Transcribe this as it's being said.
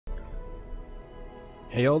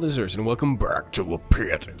Hey all, this is Ursine, and welcome back to the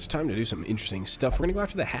pit. It's time to do some interesting stuff. We're gonna go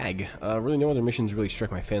after the hag. Really no other missions really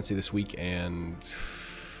struck my fancy this week, and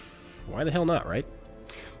why the hell not, right?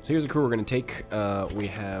 So here's the crew we're gonna take. We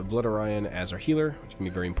have Blood Orion as our healer, which can be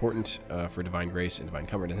very important for Divine Grace and Divine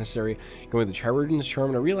Comfort if necessary. Going with the Chirurgeon's Charm,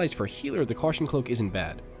 and I realized for a healer, the Caution Cloak isn't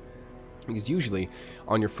bad. Because usually,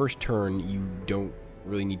 on your first turn, you don't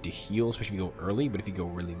really need to heal, especially if you go early, but if you go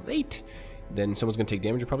really late, then someone's going to take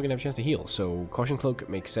damage, you're probably going to have a chance to heal. So, Caution Cloak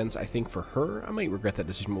makes sense, I think, for her. I might regret that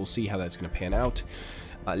decision, but we'll see how that's going to pan out.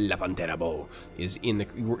 La Pantera Bow is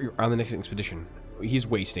on the next expedition. He's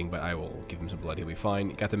wasting, but I will give him some blood. He'll be fine.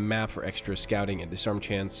 Got the map for extra scouting and disarm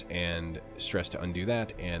chance, and stress to undo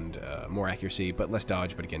that, and more accuracy, but less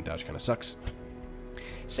dodge, but again, dodge kind of sucks.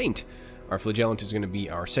 Saint. Our Flagellant is going to be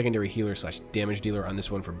our secondary healer / damage dealer on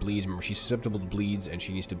this one for bleeds. Remember, she's susceptible to bleeds, and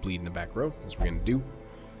she needs to bleed in the back row. That's what we're going to do.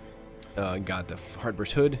 Got the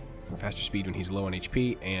Heartburst Hood for faster speed when he's low on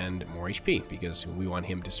HP, and more HP, because we want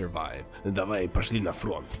him to survive. And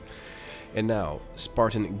now,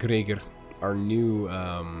 Spartan Gregor, our new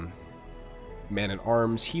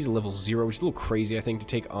man-at-arms. He's level 0, which is a little crazy, I think, to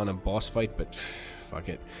take on a boss fight, but fuck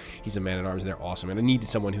it. He's a man-at-arms, they're awesome. And I need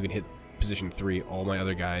someone who can hit position 3. All my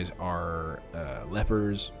other guys are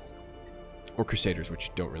lepers or crusaders,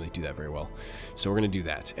 which don't really do that very well. So we're going to do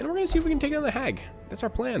that. And we're going to see if we can take down the hag. That's our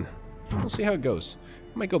plan. We'll see how it goes.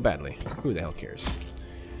 It might go badly. Who the hell cares?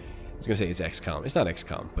 I was going to say it's XCOM. It's not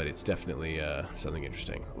XCOM, but it's definitely something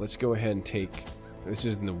interesting. Let's go ahead and take... This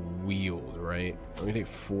is in the Weald, right? I'm going to take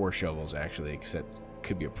 4 shovels, actually, because that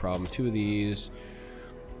could be a problem. 2 of these.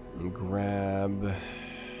 And grab...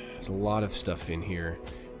 There's a lot of stuff in here.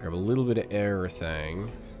 Grab a little bit of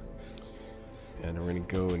everything. And we're going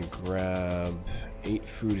to go and grab 8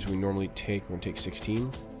 food as we normally take. We're going to take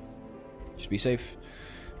 16. Just be safe.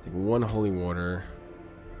 Take 1 holy water.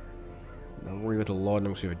 Not worry about the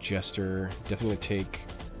laudanum because we have a jester. Definitely going to take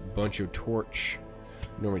a bunch of torch.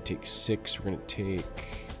 Normally take 6. We're going to take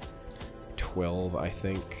 12, I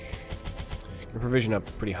think. I'm going to provision up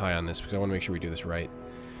pretty high on this because I want to make sure we do this right.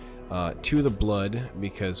 2 of the blood,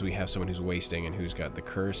 because we have someone who's wasting and who's got the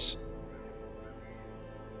curse.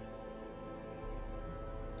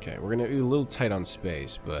 Okay, we're going to be a little tight on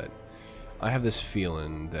space, but I have this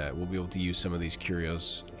feeling that we'll be able to use some of these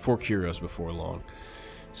curios, 4 curios before long.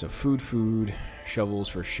 So food, shovels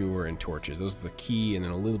for sure, and torches. Those are the key, and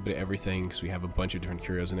then a little bit of everything, because we have a bunch of different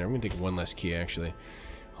curios in there. I'm going to take 1 less key, actually.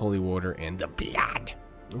 Holy water and the blood.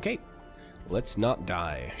 Okay, let's not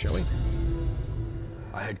die, shall we?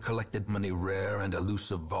 I had collected many rare and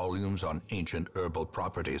elusive volumes on ancient herbal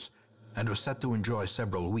properties, and was set to enjoy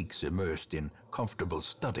several weeks immersed in comfortable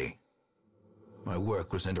study. My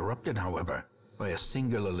work was interrupted, however, by a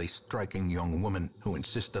singularly striking young woman who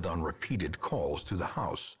insisted on repeated calls to the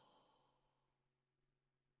house.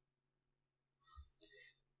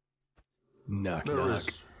 Knock, There knock.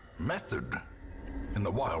 is method in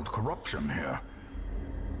the wild corruption here.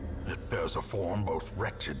 It bears a form both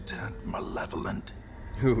wretched and malevolent.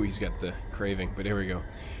 Ooh, he's got the craving, but here we go.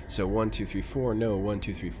 So 1, 2, 3, 4, no. 1,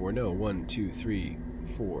 2, 3, 4, no. 1, 2, 3,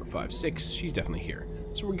 4, 5, 6. She's definitely here.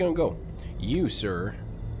 So we're gonna go. You, sir,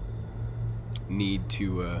 need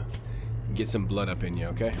to get some blood up in you,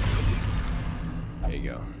 okay? There you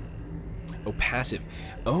go. Oh, passive.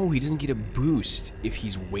 Oh, he doesn't get a boost if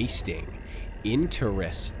he's wasting.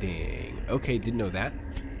 Interesting. Okay, didn't know that.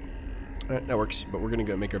 Alright, that works, but we're gonna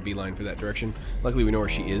go make our beeline for that direction. Luckily we know where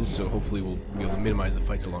she is, so hopefully we'll be able to minimize the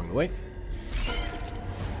fights along the way.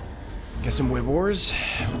 Got some webors.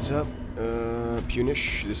 What's up?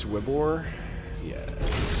 Punish this webor.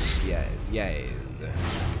 Yes.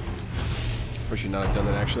 Probably should not have done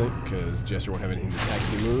that actually, because Jester won't have anything to attack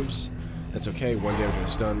any moves. That's okay, 1 damage and a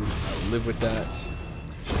stun. I'll live with that.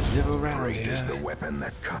 Live around Great is the weapon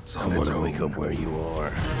that cuts on I its want to own. wake up where you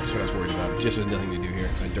are. That's what I was worried about. Just has nothing to do here.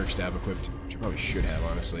 My Dirk Stab equipped, which I probably should have,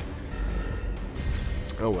 honestly.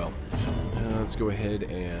 Oh well. Let's go ahead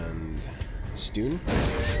and Stoon.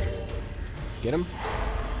 Get him.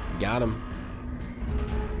 Got him.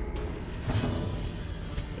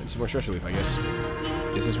 And some more stress relief, I guess.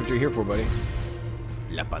 This is what you're here for, buddy.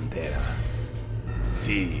 La Pantera.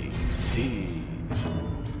 Si.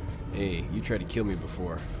 Hey, you tried to kill me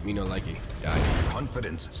before. Me no likey. Die.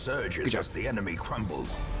 Confidence surges as the enemy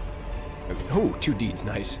crumbles. Oh, 2 deeds,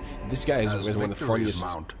 nice. This guy is one of the funniest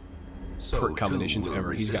perk combinations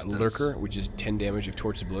ever. He's got Lurker, which is 10 damage if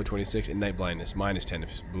torch is below 26, and Night Blindness, minus 10 if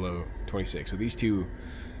it's below 26. So these two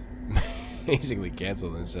basically cancel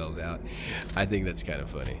themselves out. I think that's kind of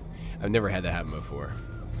funny. I've never had that happen before.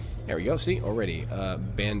 There we go, see, already.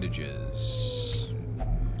 Bandages.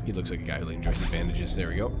 He looks like a guy who enjoys his bandages. There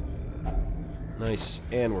we go. Nice.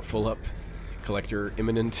 And we're full up. Collector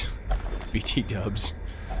imminent. BT dubs.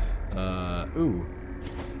 Ooh.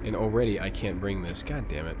 And already I can't bring this. God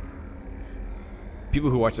damn it. People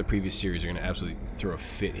who watched the previous series are going to absolutely throw a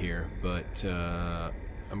fit here, but I'm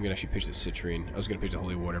going to actually pitch the citrine. I was going to pitch the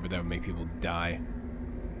holy water, but that would make people die.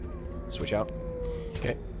 Switch out.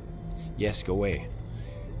 Okay. Yes, go away.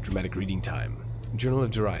 Dramatic reading time. Journal of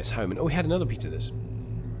Darius Hyman. Oh, we had another piece of this.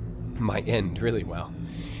 My end, really? Wow.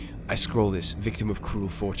 I scroll this, victim of cruel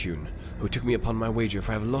fortune, who took me upon my wager,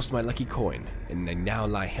 for I have lost my lucky coin, and I now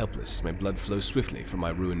lie helpless as my blood flows swiftly from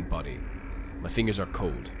my ruined body. My fingers are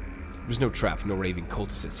cold. There was no trap, no raving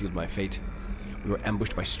cultist that sealed my fate. We were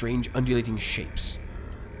ambushed by strange, undulating shapes.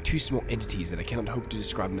 Two small entities that I cannot hope to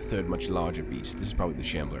describe in a third, much larger beast. This is probably the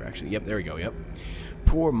Shambler, actually. Yep, there we go, yep.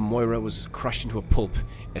 Poor Moira was crushed into a pulp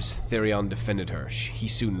as Therion defended her. He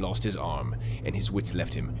soon lost his arm, and his wits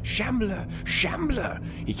left him. Shambler! Shambler!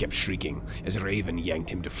 He kept shrieking, as Raven yanked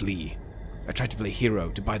him to flee. I tried to play hero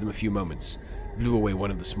to buy them a few moments. Blew away one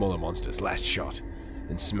of the smaller monsters, last shot,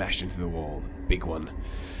 then smashed into the wall. Big one.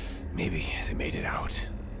 Maybe they made it out.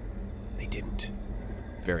 They didn't.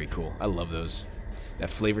 Very cool. I love those. That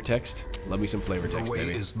flavor text. Love me some flavor text, baby.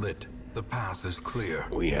 The way is lit. The path is clear.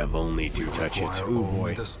 We have only to touch it. Ooh,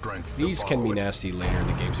 boy. These can be nasty later in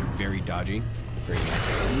the games. They're very dodgy. Very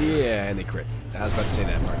nasty. Yeah, and they crit. I was about to say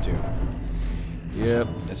that part, too. Yep,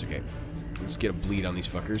 that's okay. Let's get a bleed on these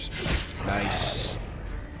fuckers. Nice.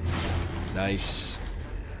 Nice.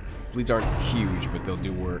 Bleeds aren't huge, but they'll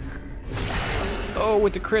do work. Oh,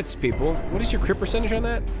 with the crits, people. What is your crit percentage on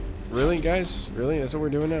that? Really, guys? Really? That's what we're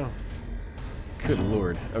doing now? Good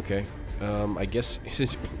lord. Okay. I guess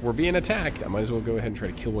since we're being attacked, I might as well go ahead and try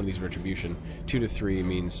to kill one of these retribution. 2 to 3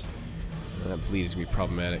 means that bleed is going to be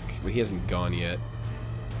problematic. But he hasn't gone yet.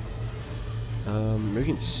 Maybe we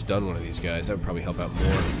can stun one of these guys. That would probably help out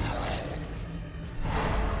more.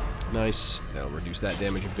 Nice. That'll reduce that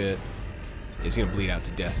damage a bit. He's going to bleed out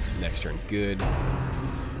to death next turn. Good.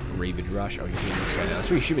 Raven Rush. Oh, you're hitting this guy now. That's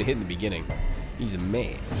what he should have been hitting in the beginning. He's a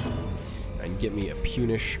man. And get me a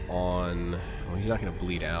Punish on... Well, he's not going to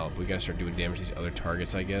bleed out, but we got to start doing damage to these other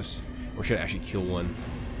targets, I guess. Or should I actually kill one?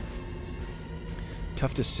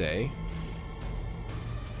 Tough to say.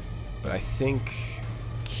 But I think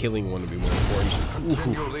killing one would be more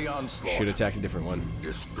important. Should attack a different one.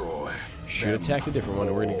 Destroy. Should attack a different one,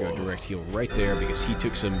 and we're going to go direct heal right there because he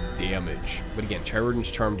took some damage. But again, Chirurgeon's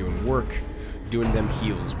Charm doing work. Doing them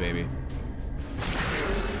heals, baby.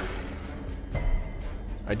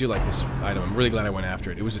 I do like this item. I'm really glad I went after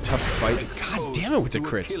it. It was a tough fight. God damn it with the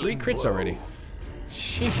crits. 3 crits already.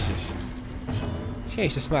 Jesus.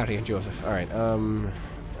 Jesus, Mario and Joseph. Alright,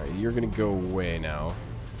 you're gonna go away now.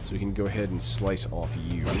 So we can go ahead and slice off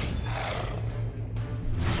you.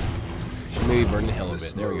 Maybe burn the hell a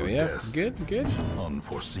bit. There we go, yeah. Good, good.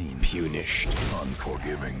 Unforeseen. Punished.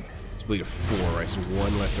 Unforgiving. Let's bleed a 4, right? So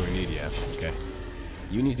 1 less than we need, yeah. Okay.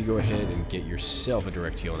 You need to go ahead and get yourself a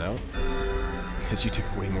direct heal now. Because you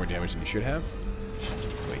took way more damage than you should have.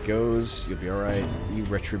 Away it goes. You'll be alright. You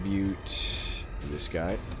retribute this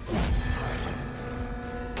guy.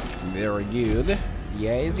 Very good.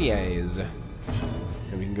 Yes, yes.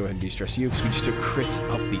 And we can go ahead and de-stress you, because we just took crits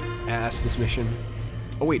up the ass this mission.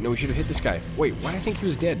 Oh wait, no, we should have hit this guy. Wait, why did I think he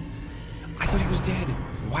was dead? I thought he was dead.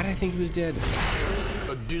 Why did I think he was dead?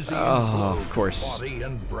 Oh, of course.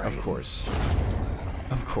 Of course.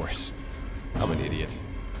 Of course. I'm an idiot.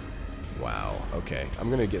 Wow, okay.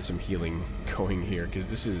 I'm gonna get some healing going here, because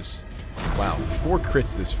this is... Wow, 4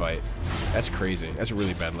 crits this fight. That's crazy. That's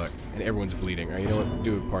really bad luck. And everyone's bleeding. Alright, you know what?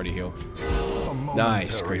 Do a party heal.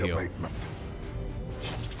 Nice, crit heal.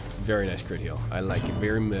 Very nice crit heal. I like it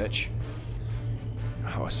very much.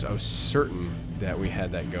 I was certain that we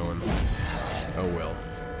had that going. Oh well.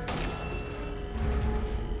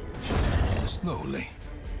 Slowly.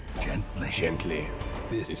 Gently. Gently.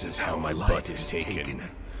 This is how my butt is taken.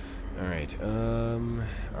 Alright,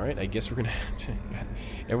 alright, I guess we're gonna have to...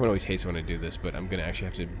 Everyone always hates when I do this, but I'm gonna actually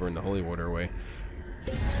have to burn the holy water away.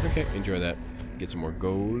 Okay, enjoy that. Get some more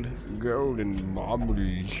gold. Gold and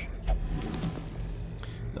baubles.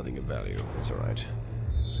 Nothing of value. That's alright.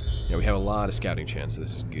 Yeah, we have a lot of scouting chance, so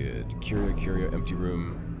this is good. Curio, Curio, empty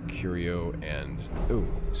room, Curio, and... Oh,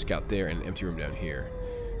 scout there, and an empty room down here.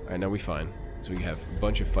 Alright, now we fine. So we have a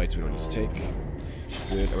bunch of fights we don't need to take.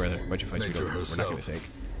 Good, or rather, a bunch of fights we're not going to take.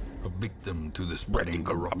 A victim to the spreading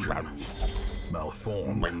corruption.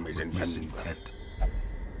 Malformed with misintent.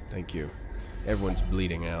 Thank you. Everyone's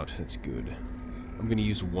bleeding out. That's good. I'm going to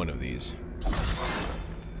use one of these.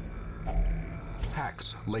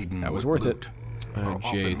 Hacks laden that was worth it.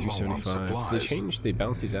 J375. They changed? They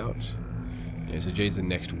balanced these out? Yeah, so Jay's the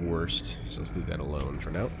next worst, so let's leave that alone for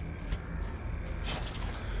now.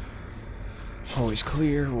 Always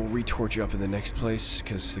clear. We'll retorch you up in the next place,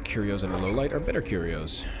 because the curios under low light are better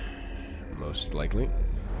curios. Most likely.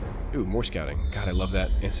 Ooh, more scouting. God, I love that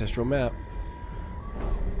ancestral map.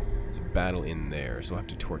 There's a battle in there, so we'll have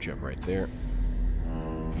to torch you up right there.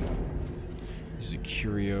 This is a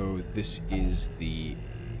curio. This is the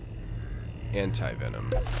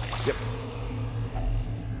anti-venom. Yep.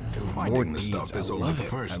 More deeds. I love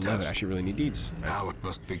it. I love it. I actually really need deeds. Now it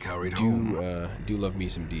must be carried home. Do love me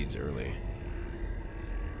some deeds early.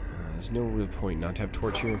 There's no real point not to have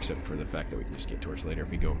torch here, except for the fact that we can just get torch later if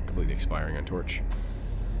we go completely expiring on torch.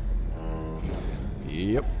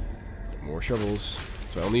 Yep. More shovels.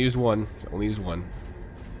 So I only used one.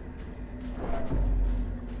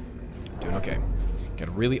 Doing okay.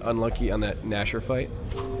 Got really unlucky on that Nasher fight.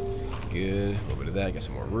 Good. A little bit of that. Got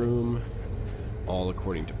some more room. All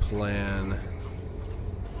according to plan.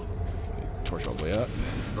 Torch all the way up.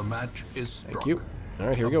 The match is struck. Thank you.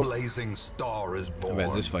 Alright, here we go. A blazing star is born. How bad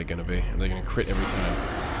is this fight gonna be? Are they gonna crit every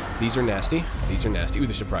time? These are nasty. These are nasty. Ooh,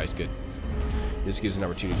 they're surprised. Good. This gives an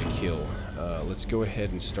opportunity to kill. Let's go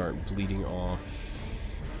ahead and start bleeding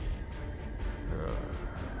off.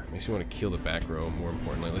 Makes me want to kill the back row, more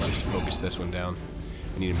importantly. Let's just focus this one down.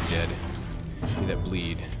 I need him dead. I need that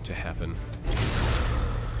bleed to happen.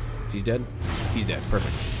 He's dead? He's dead.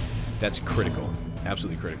 Perfect. That's critical.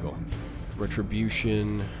 Absolutely critical.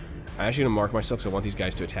 Retribution. I'm actually going to mark myself because I want these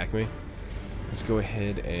guys to attack me. Let's go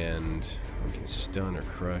ahead and we can stun or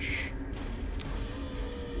crush.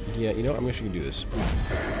 Yeah, you know what? I'm actually going to do this.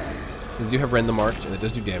 They do have Rend the marked, and it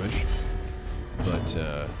does do damage. But,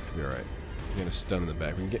 should be alright. I'm going to stun in the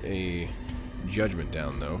back. We can get a judgment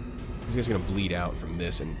down, though. This guy's going to bleed out from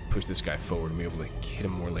this and push this guy forward and be able to hit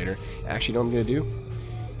him more later. Actually, you know what I'm going to do?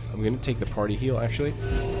 I'm going to take the party heal, actually.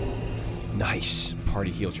 Nice!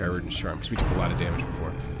 Party heal, Trivergence Charm, because we took a lot of damage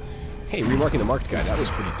before. Hey, remarking the marked guy, that was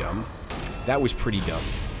pretty dumb. That was pretty dumb,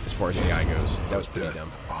 as far as AI goes. That was pretty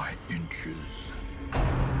dumb. By inches.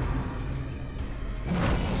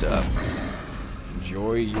 What's up?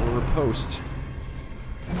 Enjoy your riposte.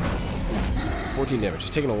 14 damage.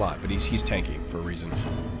 He's taking a lot, but he's tanky for a reason.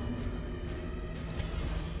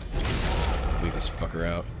 Bleed this fucker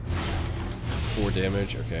out. 4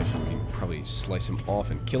 damage. Okay, we can probably slice him off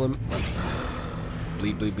and kill him.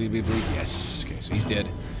 Bleed, bleed, bleed, bleed, bleed. Yes. Okay, so he's dead.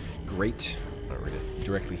 Great. Alright, we're gonna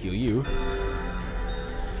directly heal you.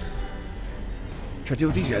 Try to deal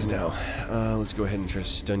with these guys now. Let's go ahead and try to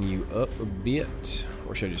stun you up a bit.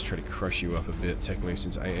 Or should I just try to crush you up a bit, technically,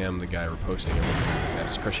 since I am the guy reposting everything.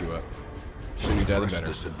 Let's crush you up. The sooner you die, the better.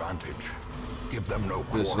 Disadvantage. Give them no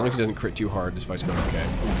quarter. As long as he doesn't crit too hard, this fight's going okay.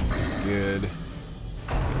 Good.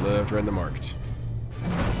 Love to rend the marked.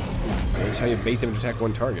 That's how you bait them to attack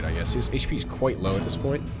one target, I guess. His HP is quite low at this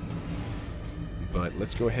point. But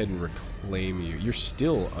let's go ahead and reclaim you. You're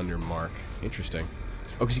still under mark. Interesting.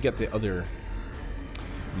 Oh, because you got the other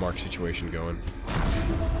mark situation going.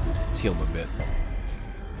 Let's heal him a bit.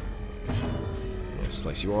 Yeah,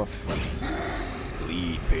 slice you off.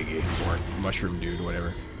 Bleed, piggy. Or mushroom dude,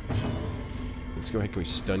 whatever. Let's go ahead. Can we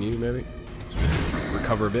stun you, maybe?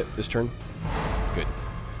 Recover a bit this turn. Good.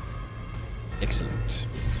 Excellent.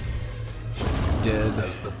 Dead.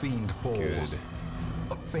 As the fiend falls, good.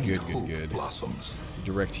 A faint hope Good. blossoms.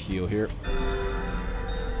 Direct heal here.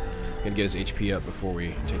 Gonna get his HP up before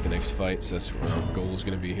we take the next fight, so that's where our goal is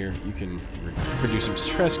gonna be here. You can reduce some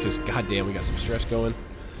stress, because goddamn, we got some stress going.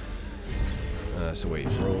 So wait,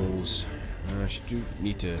 rolls. I should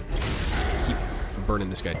need to keep burning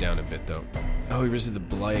this guy down a bit, though. Oh, he resisted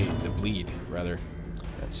the bleed, rather.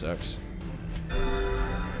 That sucks.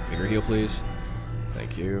 Bigger heal, please.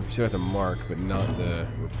 Thank you. Still got the mark, but not the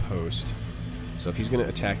riposte. So if he's going to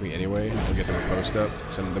attack me anyway, I'll get the riposte up.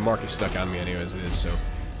 So the mark is stuck on me anyway as it is, so...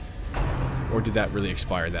 Or did that really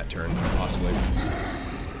expire that turn? Possibly.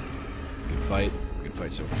 Good fight. Good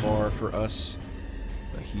fight so far for us.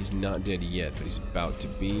 He's not dead yet, but he's about to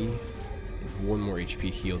be. One more HP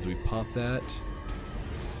heal. Do we pop that?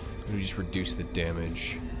 Or do we just reduce the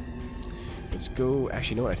damage? Let's go...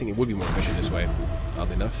 Actually, no, I think it would be more efficient this way.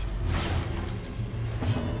 Oddly enough.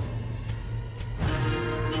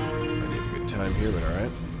 I need a good time here, but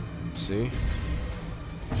alright. Let's see.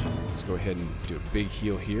 Let's go ahead and do a big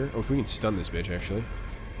heal here. Oh, we can stun this bitch, actually.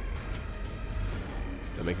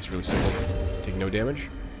 That'll make this really simple. Take no damage.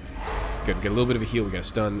 Good, get a little bit of a heal, we got a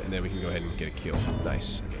stun, and then we can go ahead and get a kill.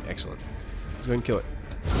 Nice. Okay, excellent. Let's go ahead and kill it.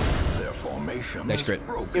 Their formation nice crit.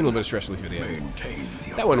 A little bit of stress relief at the end.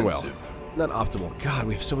 That went well. Not optimal. God,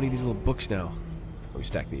 we have so many of these little books now. Oh, we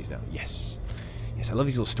stack these now. Yes. Yes, I love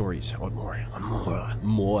these little stories. I want more. I want more.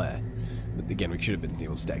 More. But again, we should have been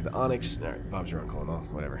able to stack the onyx. Alright, Bob's your uncle and all.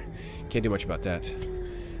 Whatever. Can't do much about that.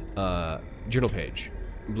 Journal page.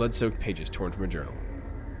 Blood-soaked pages torn from a journal.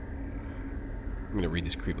 I'm going to read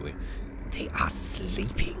this creepily. They are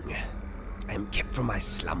sleeping. I am kept from my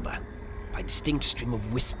slumber by a distinct stream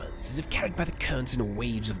of whispers, as if carried by the currents and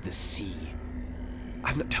waves of the sea. I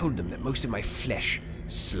have not told them that most of my flesh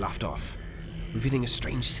sloughed off, revealing a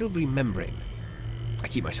strange silvery membrane. I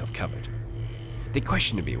keep myself covered. They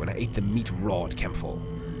questioned me when I ate the meat raw at Campfall,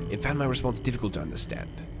 and found my response difficult to understand.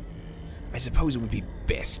 I suppose it would be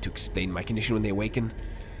best to explain my condition when they awaken,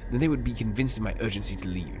 then they would be convinced of my urgency to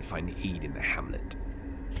leave and find aid in the hamlet.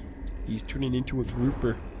 He's turning into a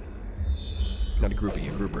grouper. Not a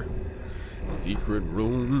groupie, a grouper. Secret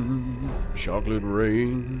room, chocolate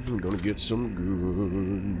rain, I'm gonna get some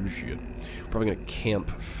good shit. Probably gonna camp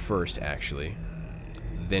first, actually.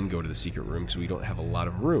 Then go to the secret room, because we don't have a lot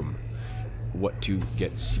of room. What to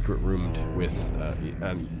get secret roomed with,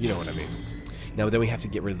 you know what I mean. Now, then we have to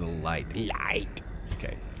get rid of the light. Light!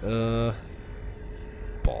 Okay,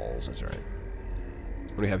 balls, that's alright.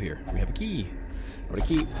 What do we have here? We have a key. What a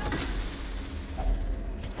key.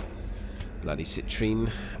 Bloody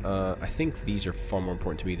citrine. I think these are far more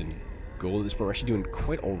important to me than gold at this point. We're actually doing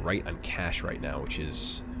quite alright on cash right now, which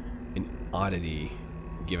is an oddity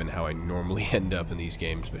given how I normally end up in these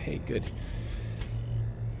games. But hey, good.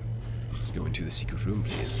 Let's go into the secret room,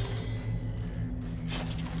 please.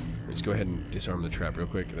 Let's go ahead and disarm the trap real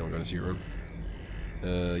quick, and then we'll go to the secret room.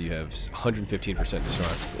 You have 115%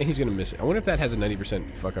 disarm. And he's gonna miss it. I wonder if that has a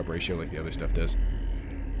 90% fuck-up ratio like the other stuff does.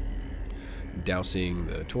 Dousing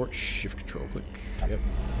the torch, shift control, click. Yep.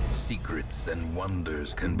 Secrets and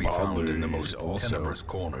wonders can be found in the most tenebrous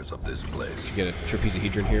corners of this place. You get a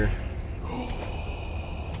trapezohedron here.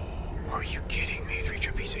 Are you kidding me? 3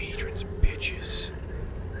 trapezohedrons, bitches.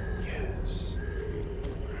 Yes.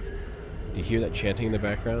 You hear that chanting in the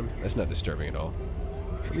background? That's not disturbing at all.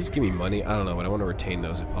 At least give me money. I don't know, but I want to retain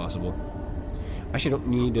those if possible. Actually, I don't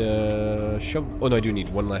need a shovel. Oh no, I do need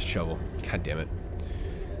one last shovel. God damn it.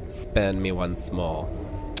 Spend me one small.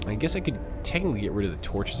 I guess I could technically get rid of the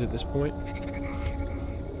torches at this point,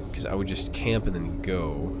 because I would just camp and then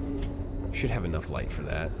go. Should have enough light for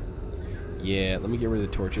that. Yeah, let me get rid of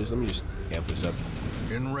the torches. Let me just amp this up.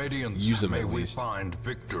 In radiance, use them may at we least. find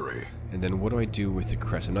victory. And then what do I do with the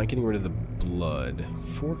crest? I'm not getting rid of the blood.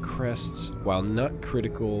 4 crests, while not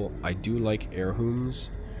critical, I do like heirlooms.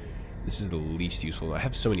 This is the least useful. I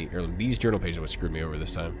have so many heirlooms. These journal pages are what screwed me over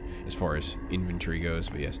this time, as far as inventory goes.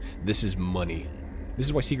 But yes, this is money. This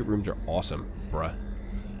is why secret rooms are awesome, bruh.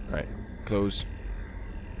 Alright, close.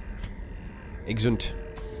 Exunt.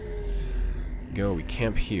 Go, we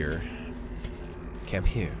camp here. Camp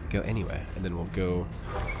here, go anywhere. And then we'll go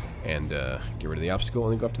and get rid of the obstacle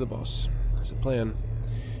and then go up to the boss. That's the plan.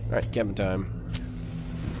 Alright, camping time.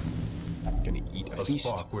 Gonna eat a feast.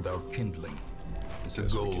 Spark without kindling. It's a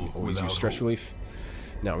So we goal can always without use stress hope. relief.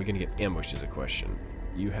 Now, we're gonna get ambushed is a question.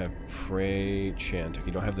 You have pray chant. Okay,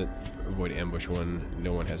 you don't have the avoid ambush one.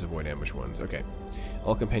 No one has avoid ambush ones. Okay.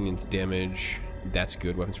 All companions damage. That's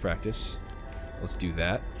good. Weapons practice. Let's do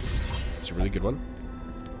that. It's a really good one.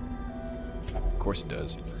 Of course it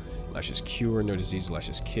does. Lashes cure, no disease,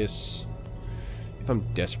 lashes kiss. If I'm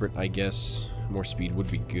desperate, I guess more speed would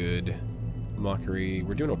be good. Mockery.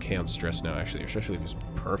 We're doing okay on stress now, actually. Our stress relief is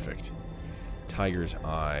perfect. Tiger's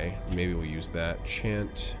Eye. Maybe we'll use that.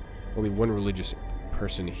 Chant. Only one religious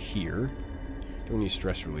person here. Don't need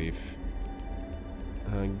stress relief.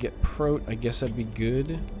 Get Prote. I guess that'd be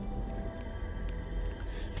good.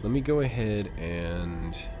 Let me go ahead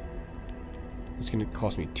and... It's going to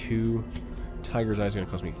cost me 2. Tiger's Eye is going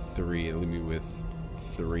to cost me 3. It'll leave me with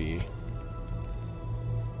 3.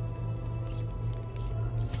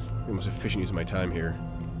 The most efficient use of my time here.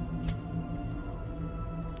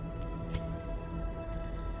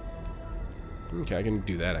 Okay, I can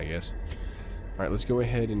do that, I guess. Alright, let's go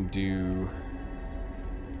ahead and do...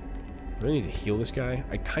 Do I need to heal this guy?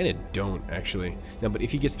 I kind of don't, actually. No, but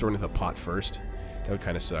if he gets thrown into the pot first, that would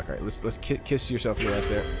kind of suck. Alright, let's kiss yourself in the ass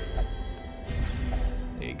there.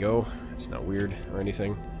 There you go. It's not weird or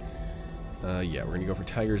anything. Yeah, we're going to go for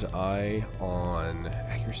Tiger's Eye on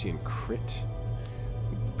accuracy and crit.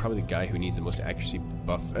 Probably the guy who needs the most accuracy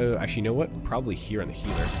buff. Actually, you know what? Probably here on the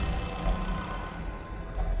healer.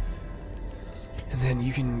 And then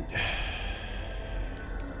you can...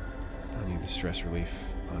 I need the stress relief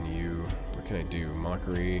on you. What can I do?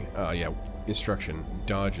 Mockery. Yeah. Instruction.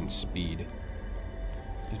 Dodge and speed.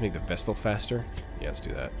 Just make the Vestal faster? Yeah, let's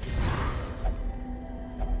do that.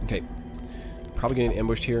 Okay. Probably getting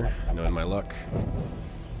ambushed here. Knowing my luck.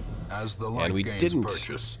 As the light And we gains didn't.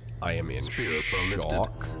 purchase, I am in spirits are lifted.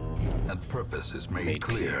 shock. and purpose is made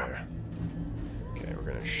clear. Okay, we're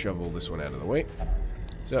gonna shovel this one out of the way.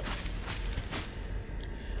 So,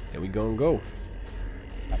 there we go.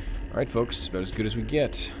 Alright, folks, about as good as we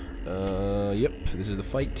get. Yep, this is the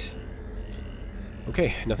fight.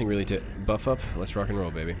 Okay, nothing really to buff up. Let's rock and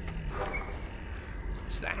roll, baby.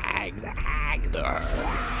 It's the hag.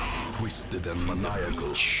 Twisted and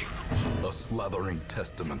maniacal. A slathering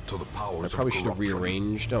testament to the powers of Probably should have corruption.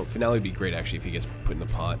 rearranged. Oh, finale would be great, actually, if he gets put in the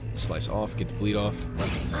pot. Slice off, get the bleed off.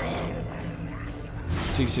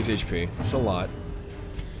 66 HP. It's a lot.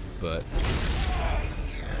 But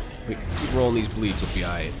we keep rolling these bleeds, we'll be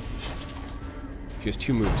alright. She has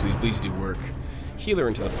 2 moves, so these bleeds do work. Healer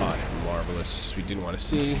into the pot. Marvelous. We didn't want to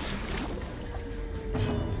see.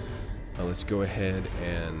 Let's go ahead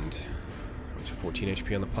and... It's 14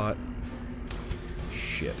 HP on the pot.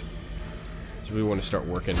 Shit. So we want to start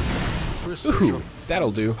working. Ooh,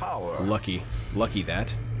 that'll do. Lucky. Lucky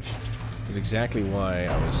that. That's exactly why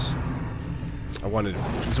I wanted...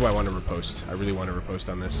 This is why I wanted to repost. I really want to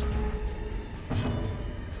repost on this.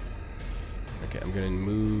 Okay, I'm going to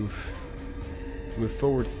move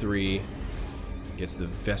forward 3. Gets the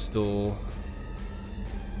Vestal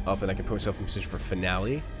up, and I can put myself in position for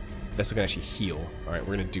finale. Vestal can actually heal. Alright,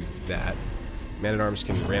 we're going to do that. Man-at-Arms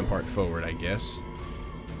can rampart forward, I guess.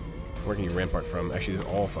 Where can you rampart from? Actually, this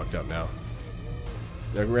is all fucked up now.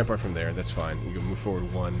 No, rampart from there, that's fine. You can move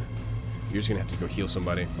forward 1. You're just going to have to go heal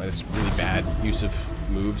somebody. That's really bad use of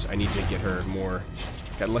moves. I need to get her more...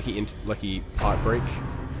 Got lucky pot break.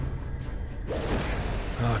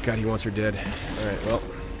 Oh god, he wants her dead. Alright, well.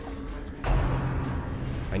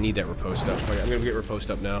 I need that riposte up. Okay, I'm gonna get riposte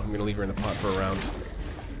up now. I'm gonna leave her in the pot for a round.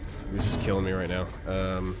 This is killing me right now.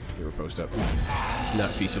 Get riposte up. It's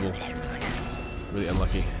not feasible. Really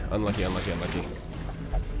unlucky. Unlucky. Okay,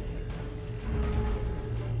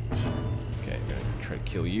 I'm gonna try to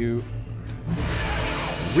kill you.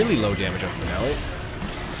 Really low damage on finale.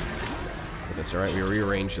 But that's alright, we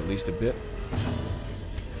rearranged at least a bit.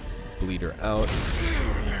 Bleed her out.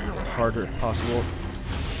 A little harder if possible.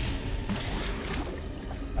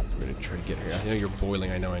 We're gonna try to get her. I know you're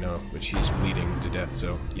boiling, I know, but she's bleeding to death,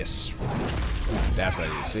 so yes. That's what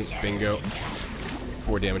I need to see. Bingo.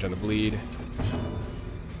 4 damage on the bleed.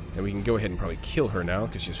 And we can go ahead and probably kill her now,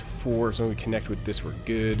 because she's 4, as long as we connect with this, we're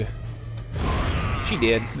good. She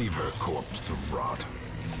did. Leave her corpse to rot.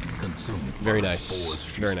 Consumed Very by the nice. spores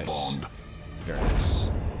she Very nice. spawned. Very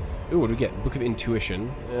nice. Ooh, what do we get? Book of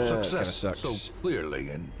Intuition. That kind of Success sucks. so clearly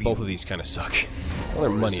and Both of these kind of suck. Well, they're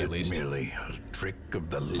money at least. Merely a trick of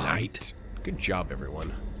the light. Good job,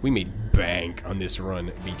 everyone. We made bank on this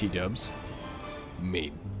run, BT Dubs.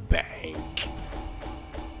 Made bank.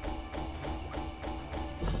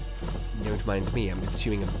 Don't mind me, I'm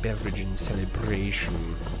consuming a beverage in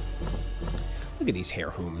celebration. Look at these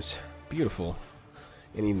hair hooms. Beautiful.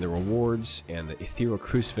 And even the rewards and the ethereal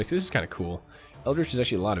crucifix. This is kind of cool. Eldritch is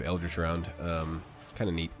actually a lot of Eldritch around. Kind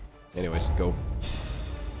of neat. Anyways, go.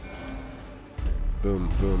 Boom,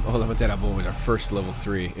 boom. Oh, Levanterra Bow was our first level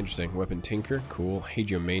 3. Interesting. Weapon Tinker. Cool.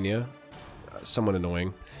 Hagiomania. Somewhat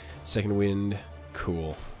annoying. Second Wind.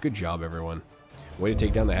 Cool. Good job, everyone. Way to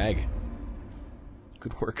take down the hag.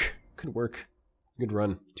 Good work. Good work. Good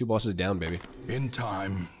run. 2 bosses down, baby. In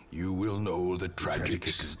time, you will know the tragic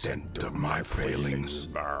extent of my failings.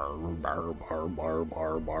 Bar, bar, bar, bar,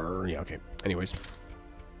 bar, bar. Yeah, okay. Anyways.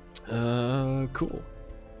 Cool.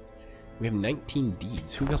 We have 19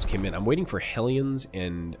 deeds. Who else came in? I'm waiting for Hellions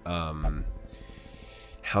and,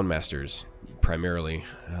 Houndmasters, primarily.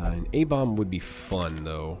 An A-bomb would be fun,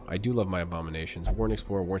 though. I do love my abominations. Warren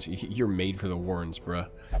Explorer, Warren... You're made for the Warrens, bruh.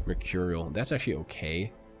 Mercurial. That's actually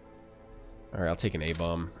okay. Alright, I'll take an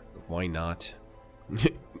A-bomb. Why not?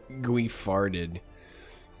 Gui farted.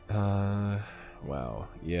 Wow.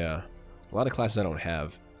 Yeah. A lot of classes I don't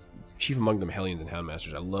have. Chief among them, Hellions and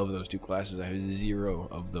Houndmasters. I love those 2 classes. I have 0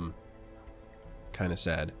 of them. Kind of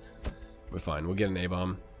sad. But fine, we'll get an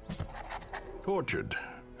A-bomb. Tortured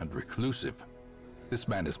and reclusive. This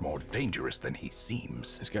man is more dangerous than he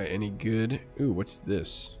seems. This guy any good? Ooh, what's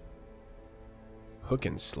this? Hook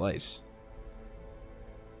and Slice.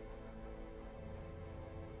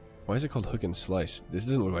 Why is it called Hook and Slice? This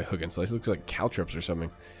doesn't look like Hook and Slice. It looks like caltrops or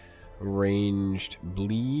something. Ranged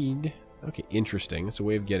Bleed. Okay, interesting. It's a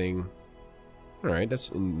way of getting... Alright, that's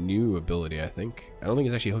a new ability, I think. I don't think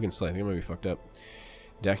it's actually Hook and Slice. I think it might be fucked up.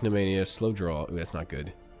 Dacnomania, Slow Draw. Ooh, that's not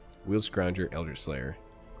good. Wheel Scrounger, Eldritch Slayer.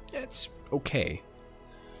 Yeah, it's okay.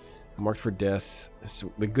 Marked for Death. It's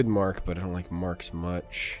the good mark, but I don't like marks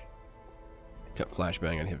much. Got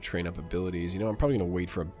Flashbang. I have train up abilities. You know, I'm probably going to wait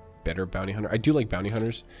for a better Bounty Hunter. I do like Bounty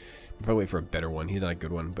Hunters, Probably wait for a better one. He's not a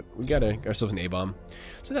good one, but we got ourselves an A-bomb,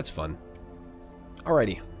 so that's fun.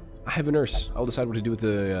 Alrighty, I have a nurse. I'll decide what to do with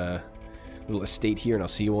the little estate here, and I'll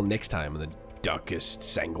see you all next time on the Darkest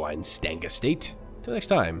Sanguine Stank Estate. Till next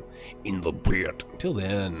time, in the beard. Till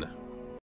then.